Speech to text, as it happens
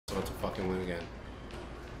about to fucking win again.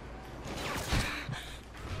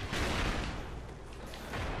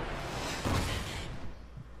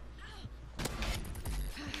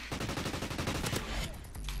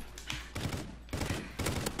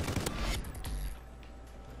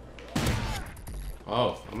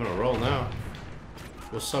 Oh, I'm gonna roll now.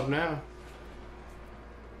 What's up now?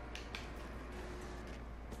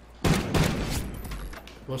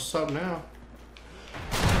 What's up now?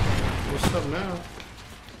 What's up now?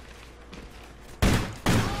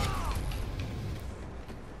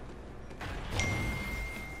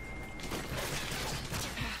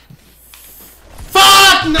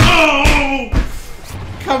 Fuck no!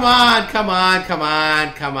 Come on, come on, come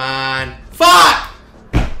on, come on. Fuck!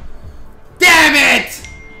 Damn it!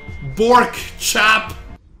 Borquechop!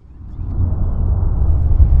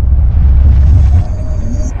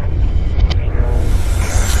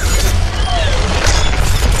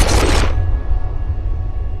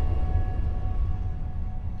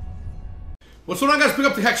 What's going on, guys? Pick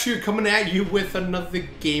up the HECZ here, coming at you with another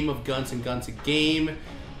game of Guns and Guns, a game.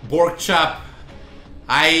 Borquechop.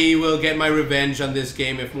 I will get my revenge on this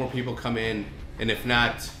game if more people come in, and if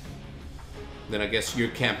not, then I guess your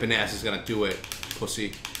camping ass is gonna do it,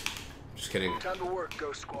 pussy. Just kidding. Time to work,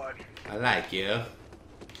 Ghost Squad. I like you.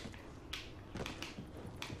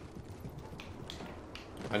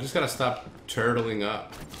 I just gotta stop turtling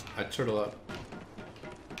up. I turtle up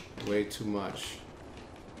way too much.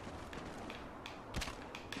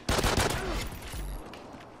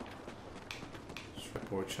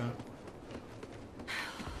 Borquechop.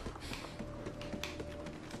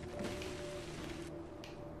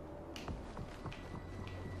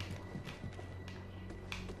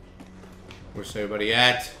 Where's everybody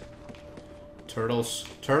at? Turtles.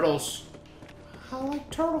 Turtles. I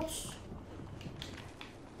like turtles.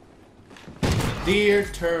 Dear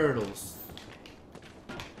turtles.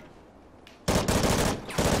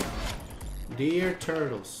 Dear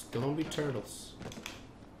turtles. Don't be turtles.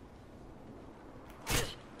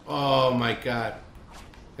 Oh my god.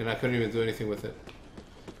 And I couldn't even do anything with it.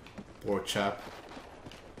 Borquechop.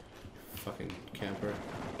 Fucking camper.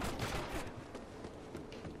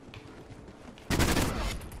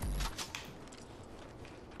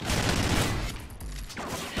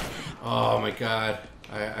 Oh my god.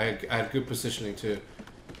 I had good positioning too.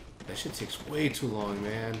 That shit takes way too long,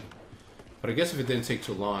 man. But I guess if it didn't take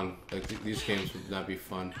too long, like these games would not be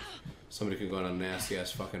fun. Somebody could go on a nasty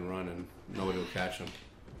ass fucking run and nobody would catch them.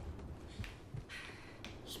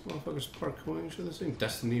 This motherfucker's parkouring through this thing.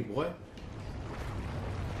 Destiny, what?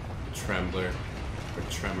 Trembler. Or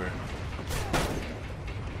Tremor.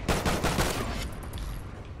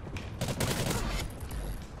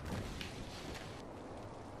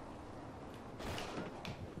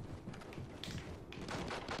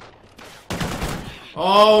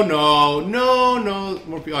 Oh no, no, no,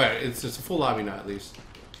 more people. Alright, it's a full lobby now at least.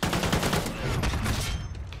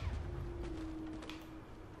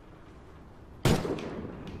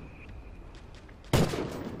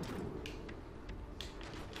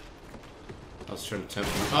 I was trying to tempt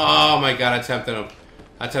him. Oh my god, I tempted him.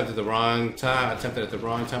 I tempted the wrong time. I tempted at the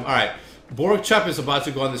wrong time. Alright, Borquechop is about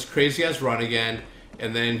to go on this crazy ass run again,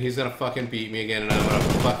 and then he's gonna fucking beat me again, and I'm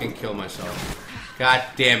gonna fucking kill myself. God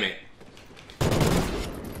damn it.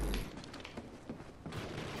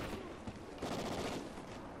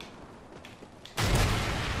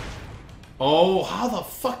 Oh, how the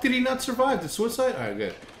fuck did he not survive? Did suicide? Alright,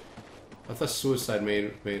 good. I thought suicide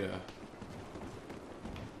made a...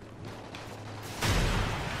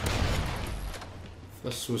 I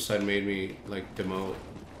thought suicide made me, like, demote.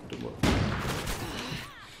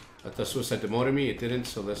 I thought suicide demoted me, it didn't,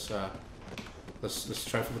 so let's try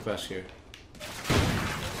for the best here.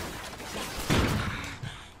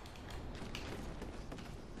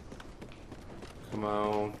 Come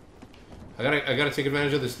on. I gotta take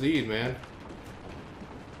advantage of this lead, man.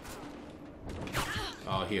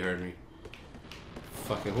 Oh, he heard me.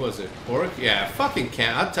 Fucking, who was it? Bork? Yeah, fucking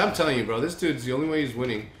camp. I'm telling you, bro, this dude's the only way he's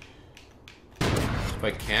winning is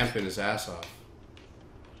by camping his ass off.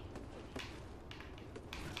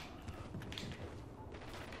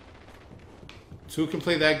 Two can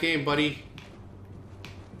play that game, buddy.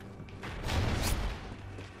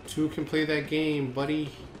 Two can play that game,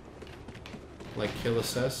 buddy. Like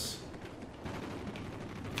HECZ.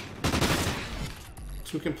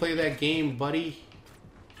 Two can play that game, buddy.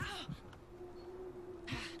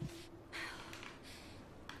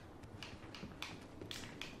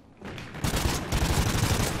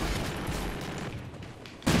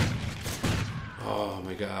 Oh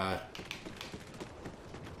my god.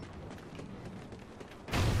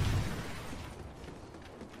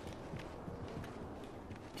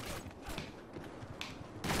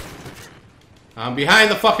 I'm behind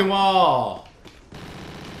the fucking wall.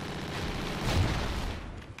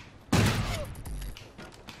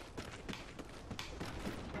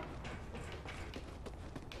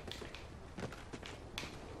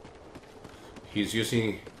 He's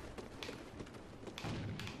using...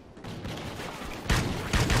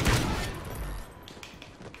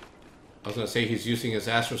 I was gonna say he's using his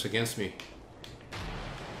Astros against me.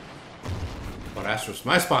 But Astros,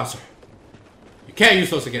 my sponsor. You can't use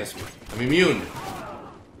those against me. I'm immune.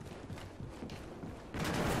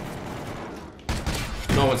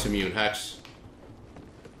 No one's immune, HECZ.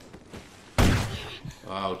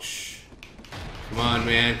 Ouch. Come on,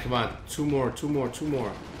 man. Come on. Two more. Two more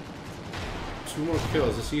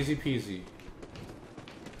kills. It's easy peasy.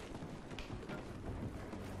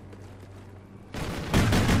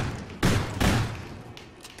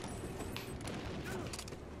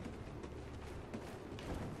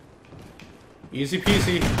 Easy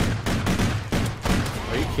peasy.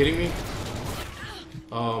 Are you kidding me?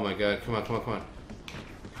 Oh my god. Come on.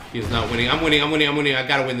 He's not winning. I'm winning. I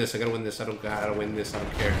gotta win this. I gotta win this. I gotta win this. I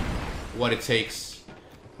don't care what it takes.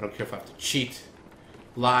 I don't care if I have to cheat,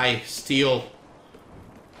 lie, steal.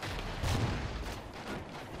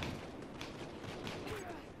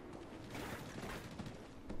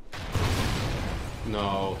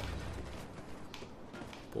 No.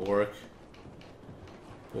 Bork.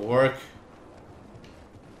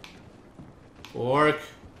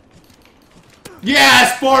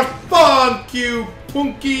 Yes, Bork! Thank you,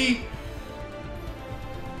 Punky!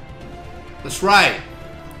 That's right.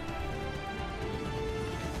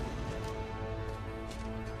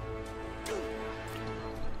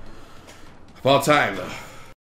 About time, though.